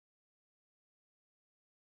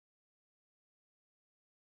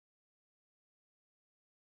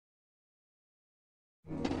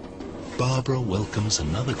Barbara welcomes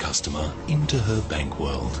another customer into her bank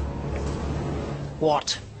world.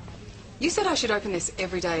 What? You said I should open this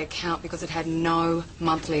everyday account because it had no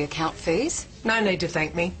monthly account fees. No need to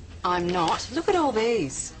thank me. I'm not. Look at all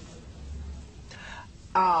these.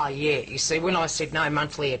 Ah, yeah, you see, when I said no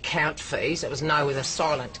monthly account fees, it was no with a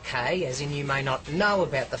silent K, as in you may not know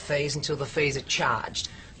about the fees until the fees are charged.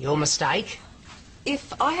 Your mistake.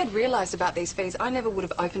 If I had realised about these fees, I never would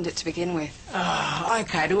have opened it to begin with.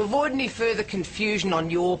 OK, to avoid any further confusion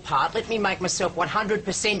on your part, let me make myself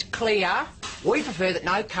 100% clear. We prefer that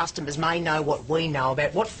no customers may know what we know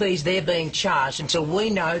about what fees they're being charged until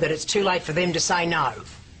we know that it's too late for them to say no.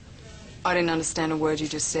 I didn't understand a word you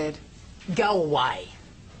just said. Go away.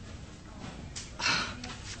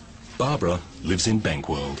 Barbara lives in bank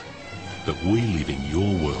world, but we live in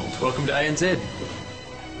your world. Welcome to ANZ.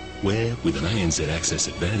 Where, with an ANZ Access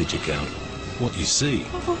Advantage account, what you see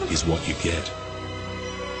is what you get.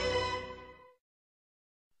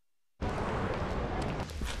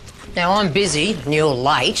 Now, I'm busy and you're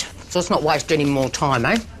late, so let's not waste any more time,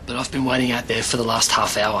 eh? But I've been waiting out there for the last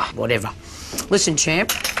half hour. Whatever. Listen,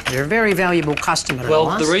 champ, you're a very valuable customer Well,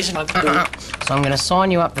 of ours. the reason I've... So I'm going to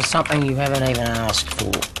sign you up for something you haven't even asked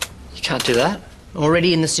for. You can't do that.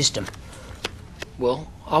 Already in the system. Well,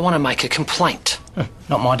 I want to make a complaint.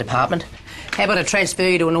 Not my department. How about I transfer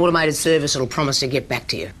you to an automated service that'll promise to get back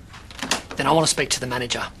to you? Then I want to speak to the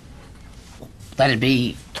manager. That'd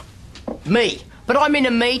be... me. But I'm in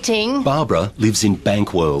a meeting. Barbara lives in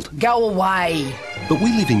bank world, Go away. but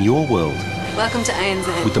we live in your world. Welcome to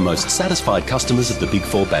ANZ. With the most satisfied customers of the Big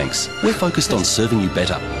Four banks, we're focused on serving you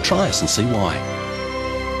better. Try us and see why.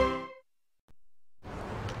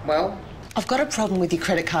 Well? I've got a problem with your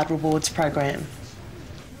credit card rewards program.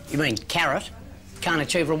 You mean carrot? Can't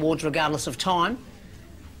achieve rewards regardless of time?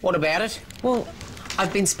 What about it? Well,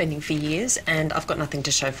 I've been spending for years and I've got nothing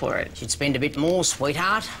to show for it. You'd spend a bit more,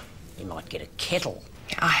 sweetheart. You might get a kettle.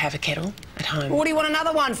 I have a kettle at home. What do you want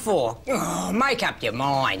another one for? Oh, make up your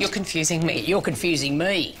mind. You're confusing me. You're confusing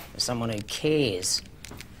me with someone who cares.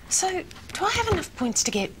 So, do I have enough points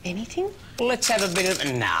to get anything? Let's have a bit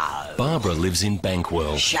of... No. Barbara lives in bank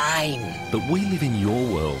world, Shame. but we live in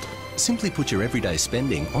your world. Simply put your everyday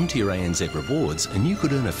spending onto your ANZ rewards and you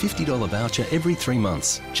could earn a $50 voucher every 3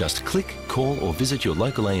 months. Just click, call or visit your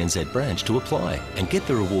local ANZ branch to apply and get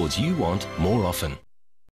the rewards you want more often.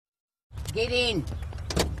 Get in.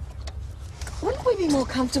 Wouldn't we be more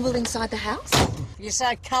comfortable inside the house? You're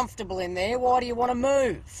so comfortable in there, why do you want to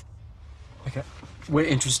move? Okay. We're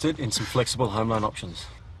interested in some flexible home loan options.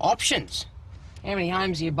 Options? How many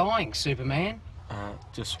homes are you buying, Superman?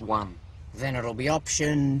 Just one. Then it'll be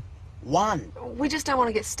option 1. We just don't want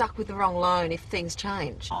to get stuck with the wrong loan if things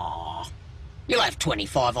change. Oh, you'll have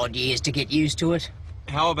 25 odd years to get used to it.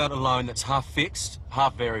 How about a loan that's half fixed,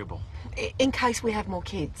 half variable? In case we have more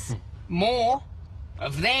kids. More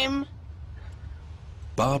of them.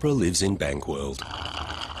 Barbara lives in bank world,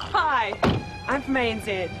 Hi, I'm from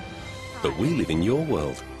ANZ. but we live in your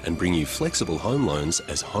world and bring you flexible home loans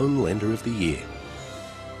as Home Lender of the Year.